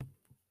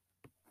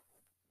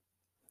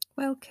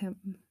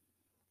Welcome.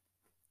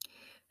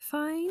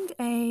 Find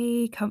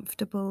a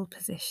comfortable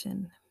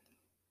position.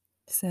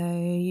 So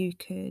you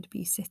could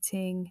be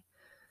sitting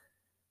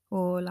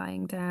or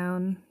lying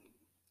down.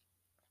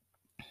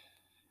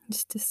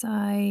 Just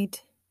decide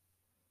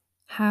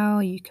how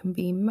you can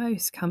be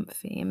most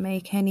comfy and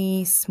make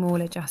any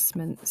small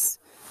adjustments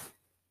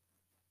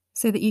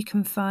so that you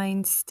can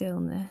find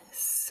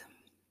stillness.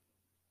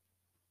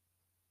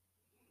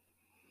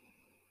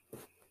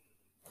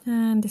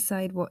 And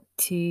decide what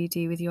to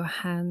do with your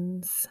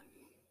hands.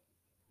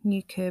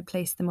 You could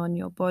place them on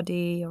your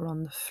body or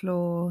on the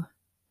floor.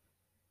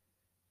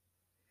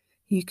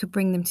 You could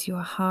bring them to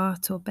your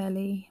heart or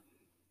belly.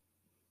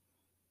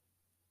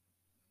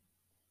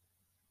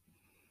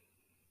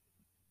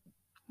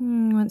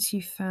 Once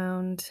you've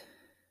found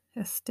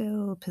a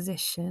still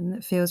position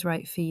that feels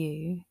right for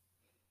you,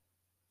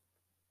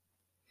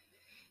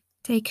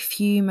 take a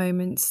few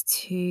moments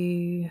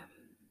to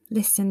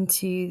listen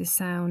to the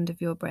sound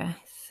of your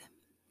breath.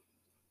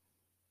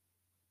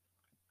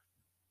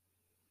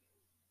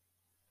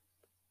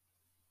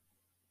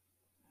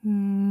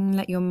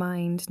 Let your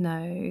mind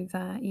know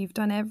that you've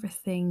done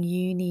everything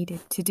you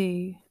needed to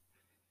do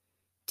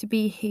to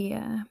be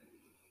here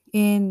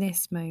in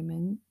this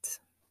moment.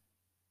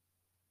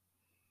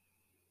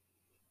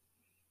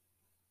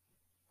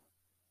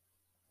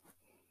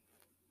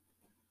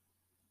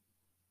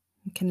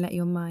 You can let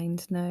your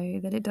mind know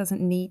that it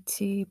doesn't need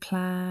to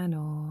plan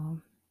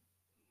or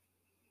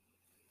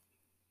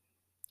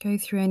go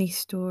through any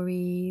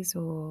stories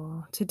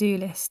or to-do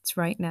lists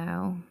right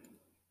now.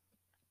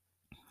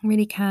 You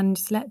really can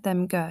just let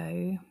them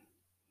go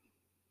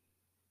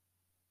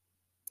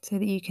so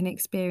that you can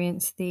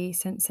experience the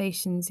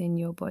sensations in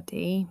your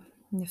body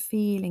and the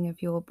feeling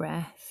of your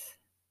breath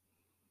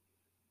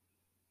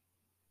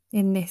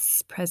in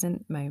this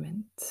present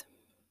moment.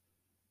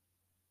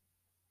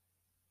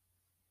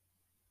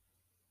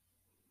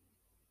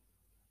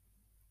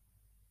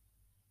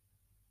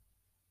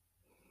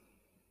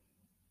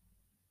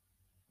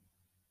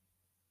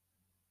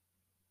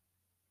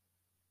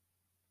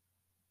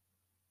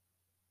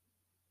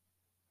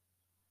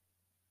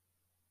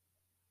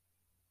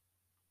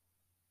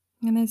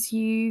 And as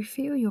you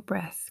feel your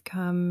breath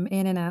come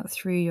in and out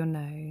through your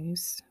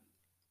nose,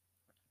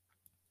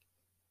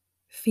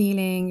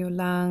 feeling your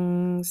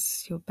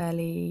lungs, your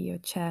belly, your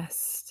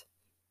chest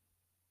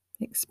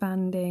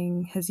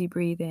expanding as you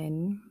breathe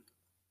in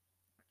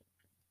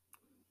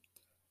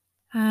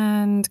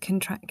and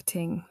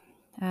contracting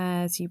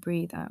as you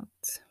breathe out.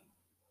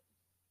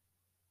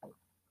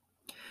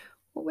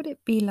 What would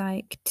it be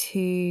like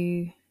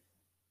to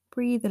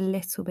breathe a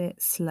little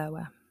bit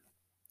slower?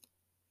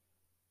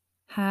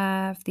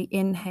 Have the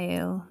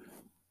inhale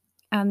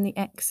and the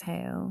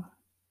exhale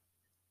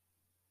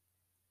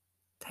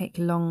take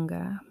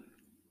longer.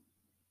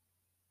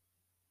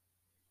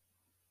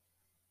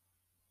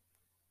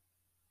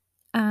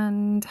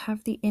 And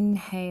have the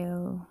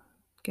inhale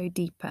go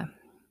deeper,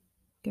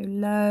 go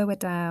lower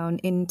down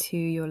into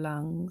your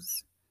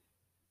lungs,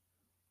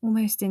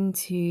 almost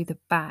into the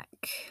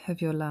back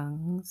of your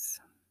lungs.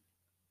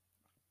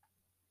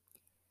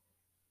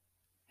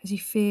 As you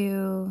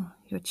feel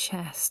your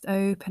chest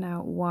open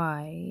out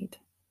wide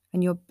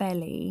and your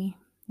belly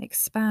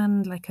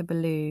expand like a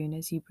balloon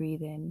as you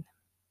breathe in.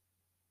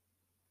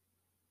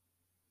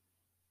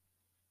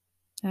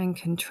 And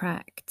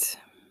contract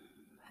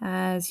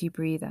as you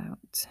breathe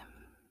out.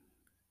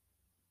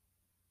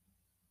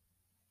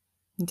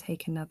 And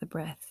take another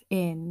breath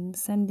in,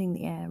 sending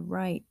the air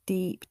right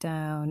deep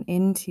down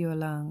into your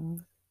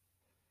lungs.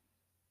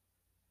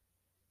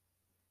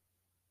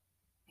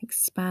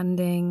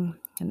 Expanding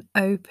and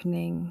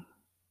opening.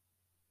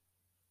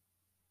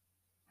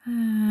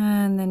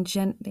 And then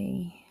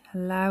gently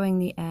allowing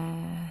the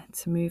air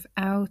to move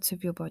out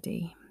of your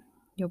body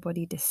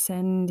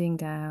descending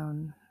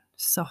down,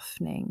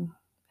 softening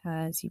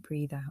as you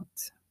breathe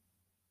out.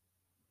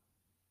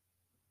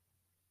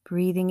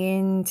 Breathing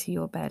into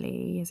your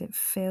belly as it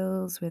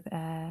fills with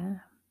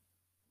air.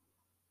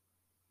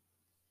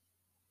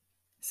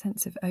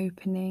 Sense of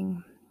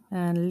opening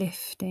and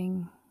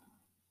lifting.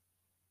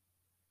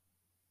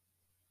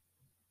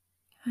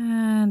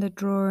 And a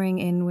drawing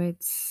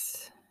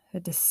inwards, a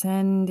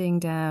descending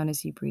down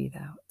as you breathe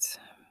out.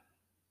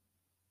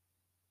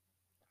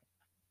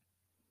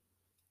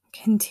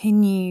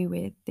 Continue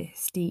with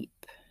this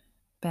deep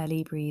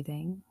belly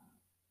breathing.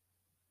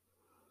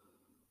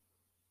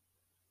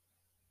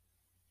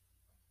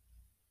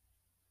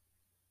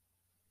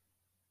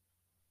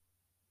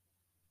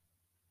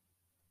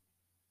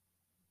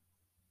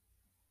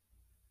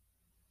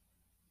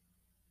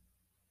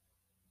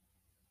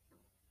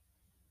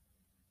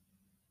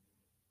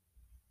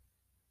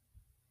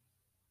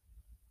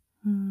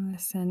 A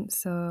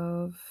sense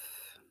of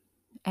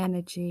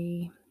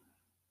energy,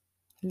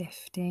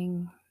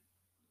 lifting.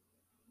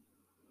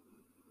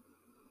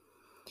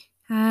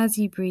 As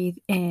you breathe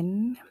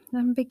in,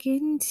 then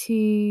begin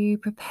to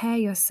prepare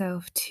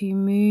yourself to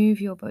move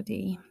your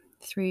body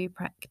through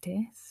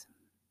practice.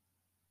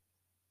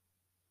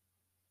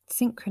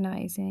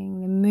 synchronizing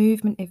the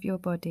movement of your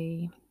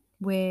body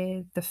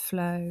with the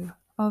flow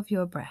of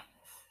your breath.